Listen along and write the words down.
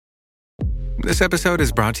This episode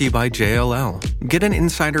is brought to you by JLL. Get an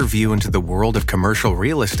insider view into the world of commercial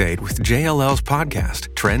real estate with JLL's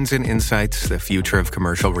podcast, Trends and Insights, the Future of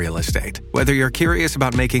Commercial Real Estate. Whether you're curious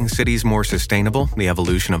about making cities more sustainable, the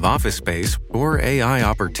evolution of office space, or AI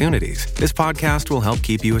opportunities, this podcast will help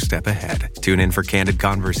keep you a step ahead. Tune in for candid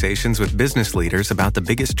conversations with business leaders about the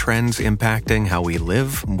biggest trends impacting how we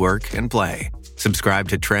live, work, and play. Subscribe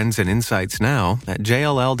to Trends and Insights now at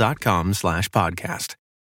jll.com/podcast.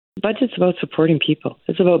 Budget's about supporting people.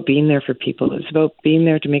 It's about being there for people. It's about being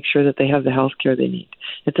there to make sure that they have the health care they need.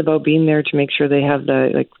 It's about being there to make sure they have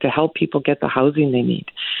to help people get the housing they need.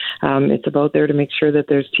 It's about there to make sure that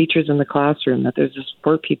there's teachers in the classroom, that there's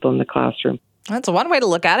support people in the classroom. That's one way to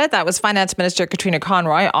look at it. That was Finance Minister Katrina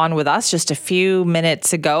Conroy on with us just a few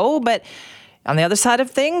minutes ago. But on the other side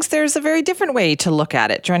of things, there's a very different way to look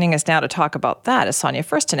at it. Joining us now to talk about that is Sonia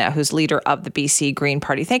Furstenau, who's leader of the BC Green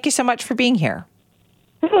Party. Thank you so much for being here.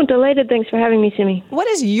 Oh, delighted. Thanks for having me, Simi. What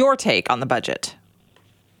is your take on the budget?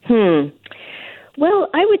 Well,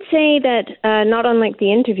 I would say that not unlike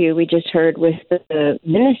the interview we just heard with the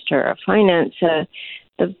Minister of Finance, the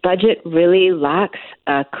budget really lacks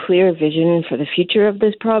a clear vision for the future of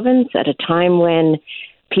this province at a time when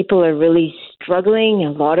people are really struggling.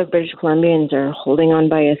 A lot of British Columbians are holding on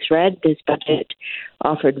by a thread. This budget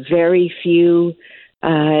offered very few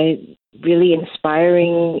really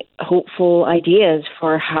inspiring, hopeful ideas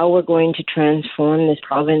for how we're going to transform this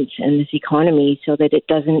province and this economy so that it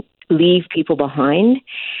doesn't leave people behind.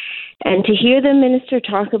 And to hear the minister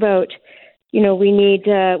talk about,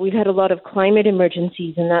 we've had a lot of climate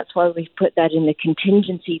emergencies, and that's why we've put that in the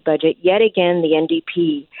contingency budget. Yet again, the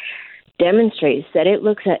NDP demonstrates that it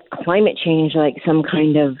looks at climate change like some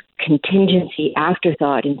kind of contingency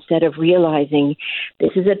afterthought instead of realizing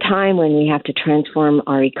this is a time when we have to transform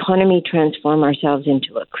our economy, transform ourselves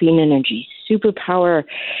into a clean energy superpower,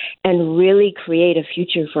 and really create a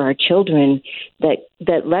future for our children that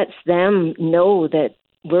lets them know that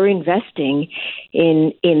we're investing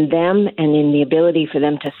in them and in the ability for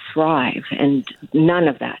them to thrive. And none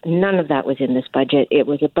of that was in this budget. It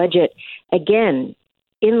was a budget, again,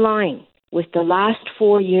 in line with the last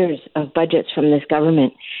 4 years of budgets from this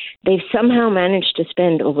government. They've somehow managed to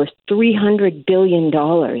spend over $300 billion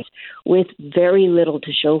with very little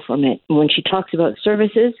to show from it. And when she talks about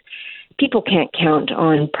services, people can't count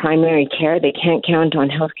on primary care. They can't count on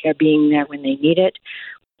healthcare being there when they need it.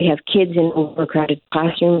 We have kids in overcrowded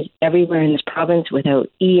classrooms everywhere in this province without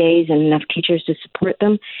EAs and enough teachers to support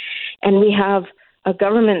them. And we have a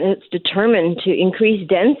government that's determined to increase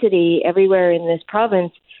density everywhere in this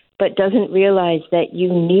province, but doesn't realize that you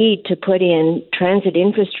need to put in transit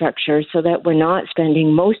infrastructure so that we're not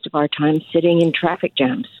spending most of our time sitting in traffic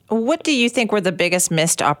jams. What do you think were the biggest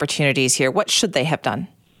missed opportunities here? What should they have done?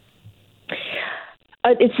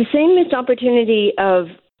 It's the same missed opportunity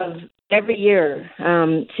of every year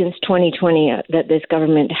since 2020 that this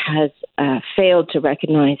government has failed to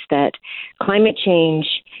recognize that climate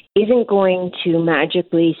change isn't going to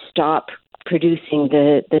magically stop producing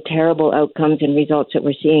the terrible outcomes and results that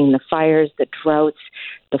we're seeing, the fires, the droughts,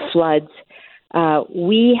 the floods.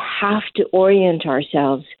 We have to orient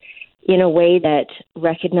ourselves in a way that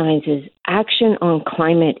recognizes action on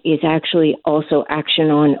climate is actually also action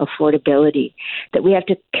on affordability, that we have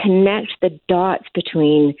to connect the dots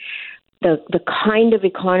between the kind of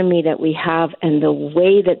economy that we have and the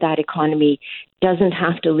way that economy doesn't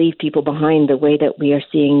have to leave people behind the way that we are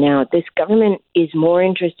seeing now. This government is more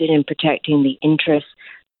interested in protecting the interests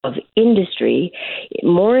of industry,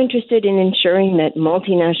 more interested in ensuring that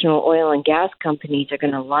multinational oil and gas companies are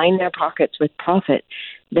going to line their pockets with profit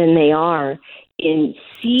than they are in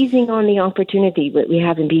seizing on the opportunity that we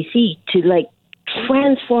have in BC to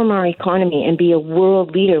transform our economy and be a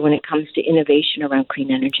world leader when it comes to innovation around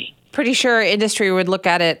clean energy. Pretty sure industry would look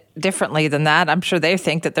at it differently than that. I'm sure they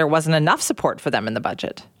think that there wasn't enough support for them in the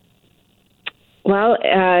budget. Well,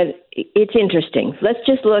 it's interesting. Let's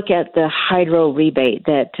just look at the hydro rebate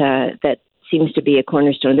that seems to be a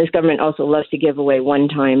cornerstone. This government also loves to give away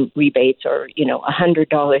one-time rebates or,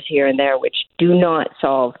 $100 here and there, which do not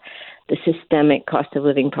solve the systemic cost of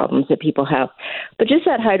living problems that people have. But just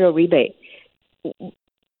that hydro rebate,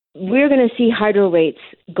 we're going to see hydro rates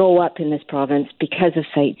go up in this province because of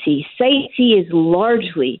Site C. Site C has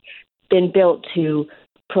largely been built to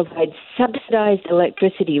provide subsidized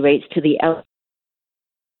electricity rates to the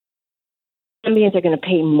Colombians are going to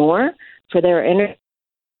pay more for their energy.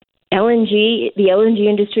 LNG, the LNG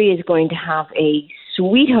industry is going to have a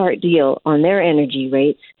sweetheart deal on their energy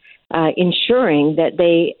rates, ensuring that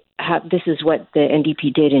they have, this is what the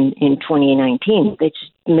NDP did in 2019. They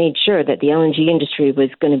just made sure that the LNG industry was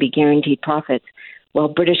going to be guaranteed profits while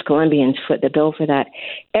British Columbians foot the bill for that.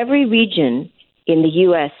 Every region in the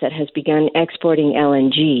U.S. that has begun exporting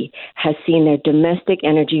LNG has seen their domestic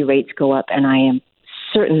energy rates go up, and I am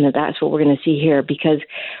certain that that's what we're going to see here, because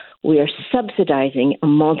we are subsidizing a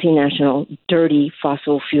multinational, dirty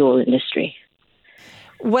fossil fuel industry.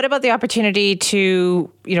 What about the opportunity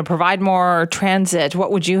to, provide more transit?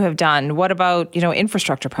 What would you have done? What about,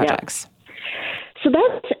 infrastructure projects? Yeah. So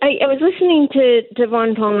I was listening to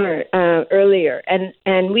Vaughn Palmer earlier,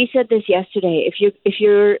 and we said this yesterday. If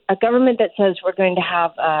you're a government that says we're going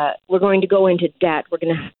to go into debt,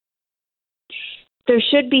 there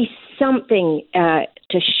should be something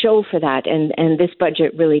to show for that, and this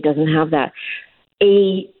budget really doesn't have that.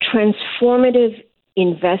 A transformative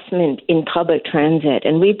investment in public transit,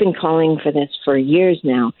 and we've been calling for this for years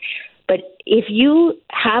now. But if you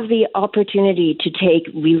have the opportunity to take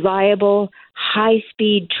reliable,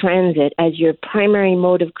 high-speed transit as your primary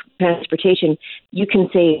mode of transportation, you can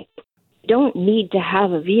say you don't need to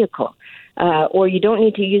have a vehicle, or you don't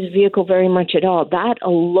need to use a vehicle very much at all. That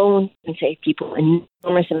alone can save people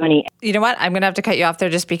enormous money. You know what? I'm going to have to cut you off there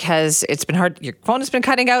just because it's been hard. Your phone has been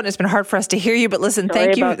cutting out and it's been hard for us to hear you. But listen,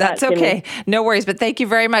 thank you. That's okay. No worries. But thank you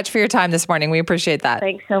very much for your time this morning. We appreciate that.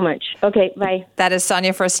 Thanks so much. Okay, bye. That is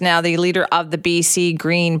Sonia Furstenau, the leader of the BC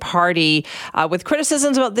Green Party, with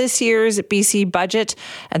criticisms about this year's BC budget,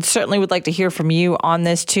 and certainly would like to hear from you on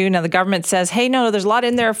this too. Now, the government says, hey, no, there's a lot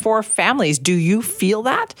in there for families. Do you feel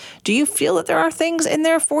that? Do you feel that there are things in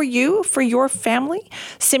there for you, for your family?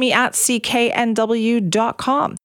 Simi at cknw.com.